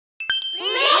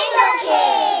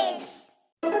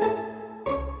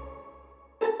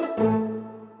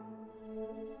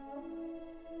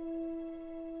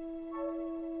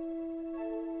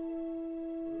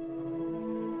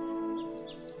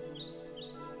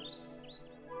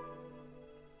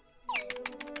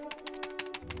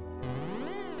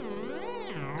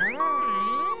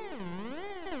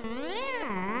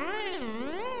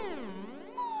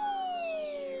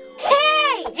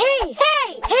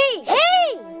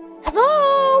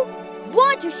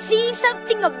see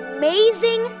something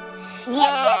amazing?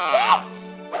 Yes!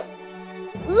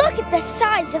 Look at the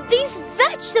size of these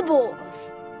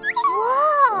vegetables!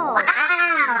 Whoa!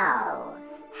 Wow!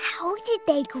 How did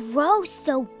they grow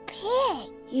so big?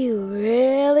 You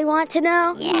really want to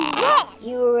know? Yes!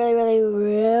 You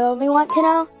really want to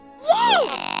know?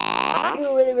 Yes!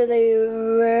 You really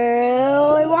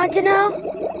want to know?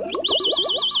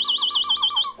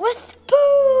 With Pooh!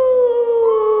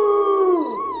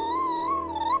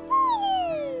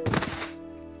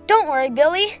 Don't worry,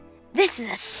 Billy. This is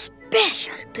a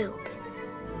special poop.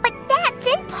 But that's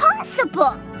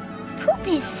impossible! Poop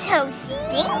is so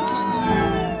stinky.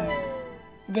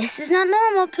 This is not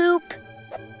normal poop.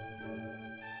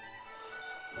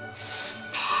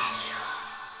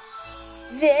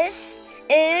 This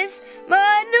is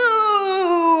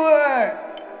manure!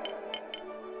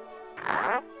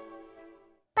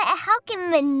 But how can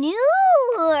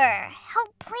manure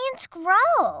help plants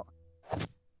grow?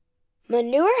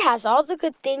 Manure has all the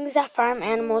good things that farm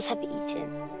animals have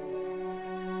eaten.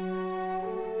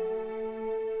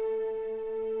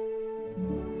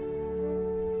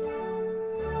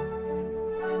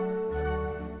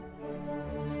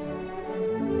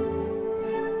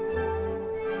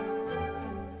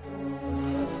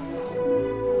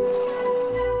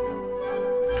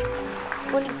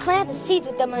 When you plant the seeds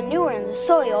with the manure in the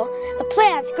soil, the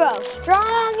plants grow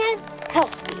strong and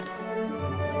healthy.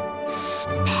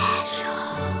 Special.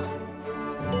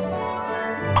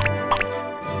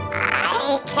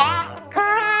 I can't grow.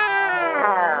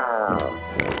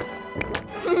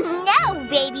 No,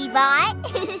 baby bot.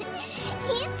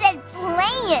 He said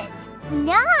plants,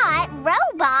 not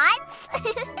robots.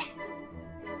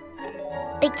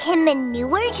 But can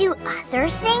manure do other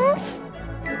things?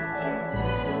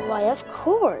 Why, of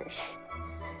course.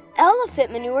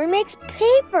 Elephant manure makes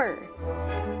paper.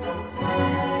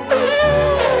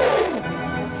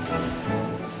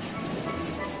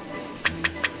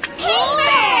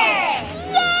 Paper!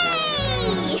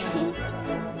 Yay!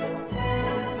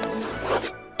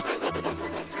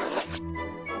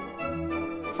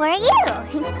 For you.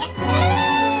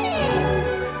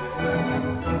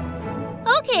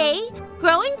 Okay,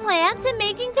 growing plants and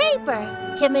making paper.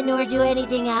 Can manure do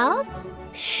anything else?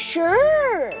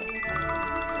 Sure.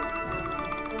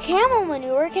 Camel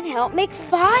manure can help make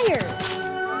fire.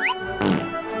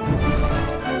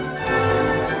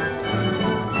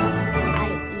 I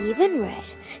even read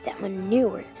that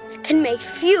manure can make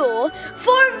fuel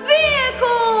for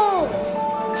vehicles.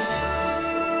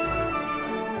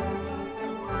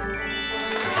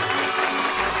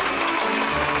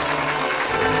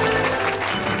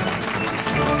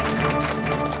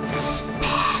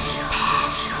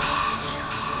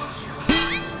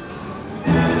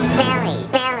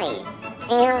 Belly,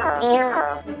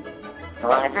 fuel,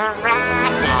 for the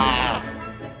rocket.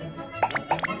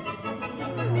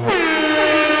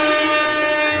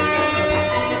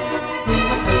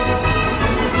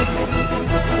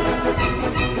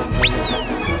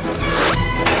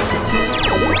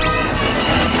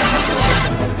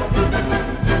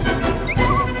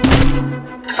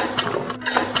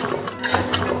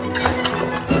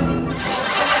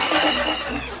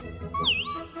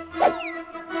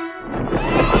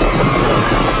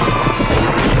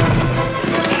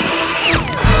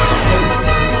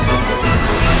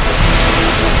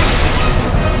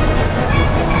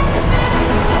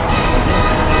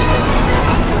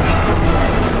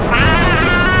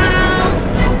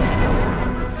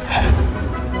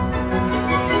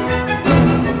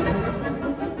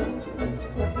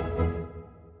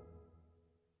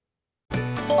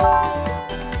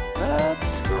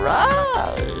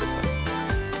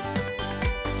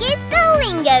 Get the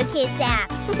Lingokids app.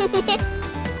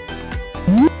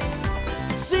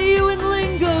 See you in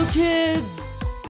Lingokids!